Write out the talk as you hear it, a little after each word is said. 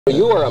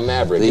You are a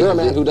maverick. You're a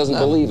man who doesn't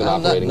believe in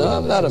operating. No,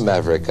 I'm not a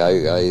maverick.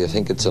 I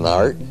think it's an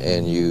art,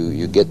 and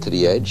you get to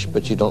the edge,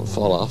 but you don't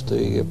fall off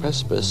the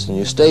precipice, and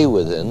you stay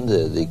within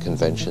the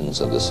conventions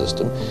of the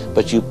system,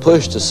 but you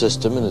push the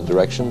system in the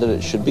direction that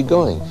it should be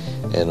going.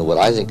 And what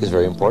I think is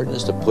very important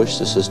is to push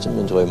the system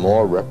into a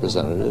more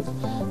representative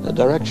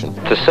direction.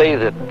 To say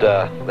that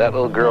that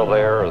little girl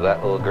there, or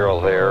that little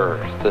girl there, or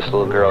this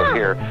little girl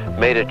here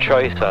made a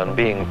choice on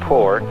being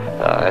poor,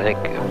 I think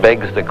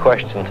begs the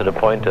question to the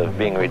point of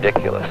being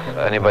ridiculous.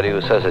 Anybody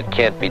who says it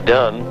can't be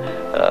done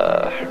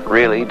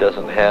really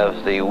doesn't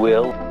have the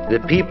will. The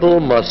people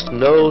must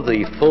know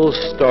the full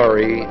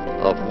story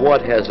of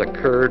what has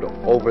occurred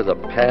over the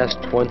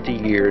past 20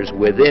 years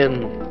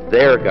within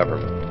their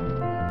government.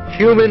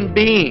 Human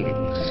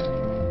beings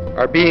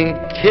are being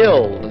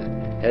killed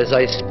as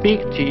I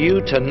speak to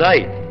you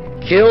tonight,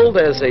 killed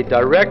as a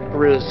direct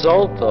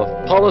result of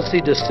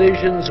policy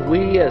decisions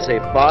we as a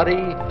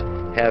body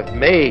have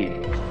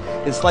made.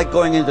 It's like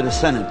going into the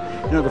Senate.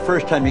 You know, the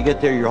first time you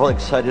get there, you're all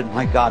excited.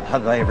 My God, how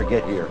did I ever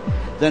get here?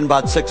 Then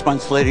about 6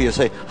 months later, you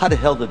say, how the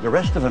hell did the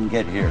rest of them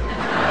get here?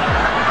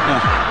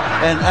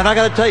 And I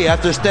got to tell you,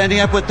 after standing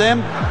up with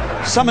them,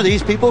 some of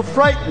these people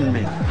frighten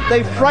me.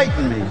 They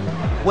frighten me.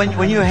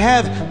 When you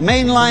have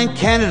mainline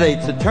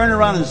candidates that turn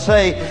around and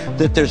say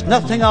that there's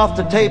nothing off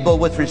the table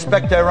with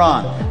respect to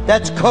Iran,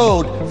 that's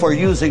code for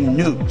using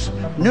nukes,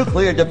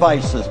 nuclear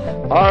devices.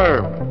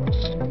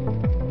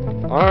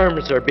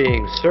 Arms are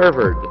being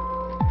severed.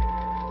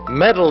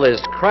 Metal is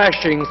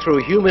crashing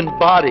through human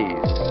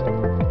bodies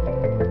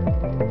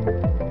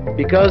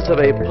because of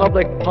a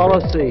public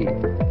policy.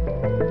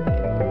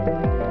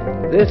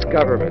 This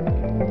government.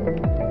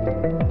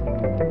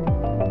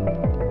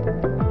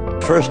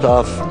 First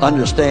off,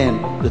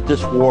 understand that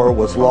this war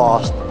was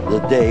lost the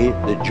day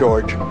that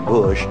George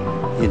Bush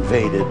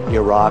invaded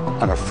Iraq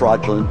on a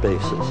fraudulent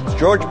basis.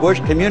 George Bush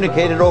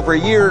communicated over a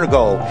year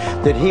ago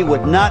that he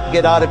would not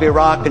get out of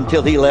Iraq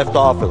until he left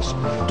office.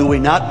 Do we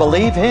not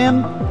believe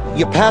him?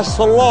 You passed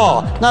a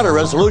law, not a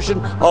resolution,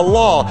 a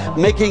law,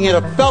 making it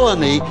a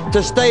felony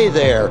to stay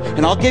there.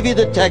 And I'll give you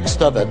the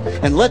text of it.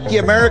 And let the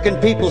American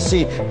people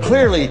see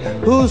clearly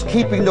who's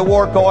keeping the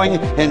war going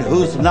and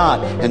who's not.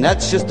 And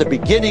that's just the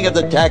beginning of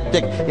the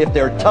tactic if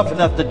they're tough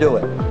enough to do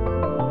it.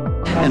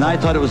 And I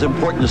thought it was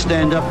important to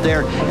stand up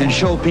there and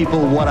show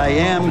people what I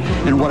am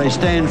and what I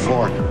stand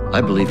for. I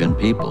believe in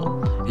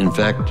people. In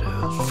fact,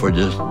 for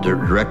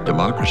direct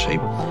democracy,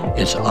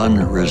 it's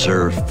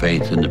unreserved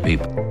faith in the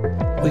people.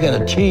 We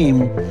got a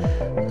team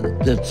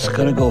that's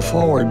going to go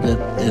forward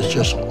that is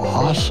just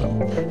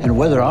awesome. And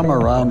whether I'm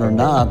around or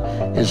not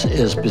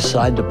is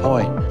beside the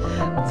point.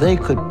 They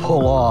could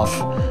pull off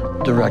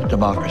direct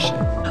democracy.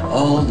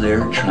 All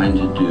they're trying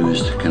to do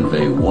is to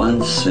convey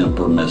one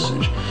simple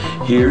message.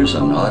 Here's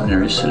an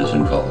ordinary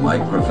citizen called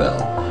Mike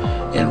Gravel.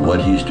 And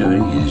what he's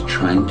doing is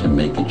trying to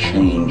make a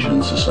change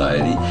in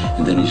society,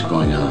 and then he's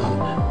going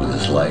on with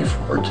his life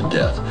or to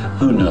death.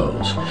 Who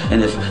knows?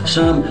 And if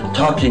some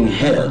talking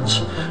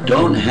heads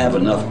don't have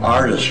enough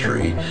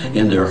artistry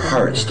in their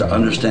hearts to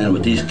understand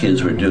what these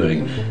kids were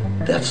doing,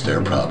 that's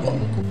their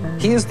problem.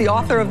 He is the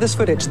author of this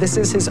footage. This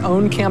is his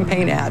own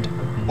campaign ad.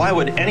 Why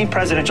would any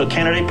presidential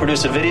candidate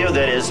produce a video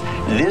that is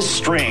this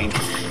strange?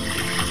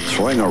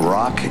 Throwing a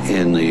rock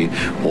in the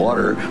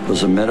water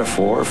was a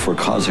metaphor for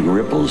causing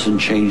ripples and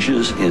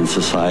changes in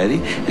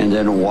society and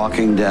then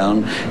walking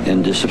down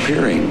and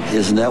disappearing.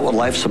 Isn't that what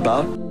life's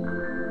about?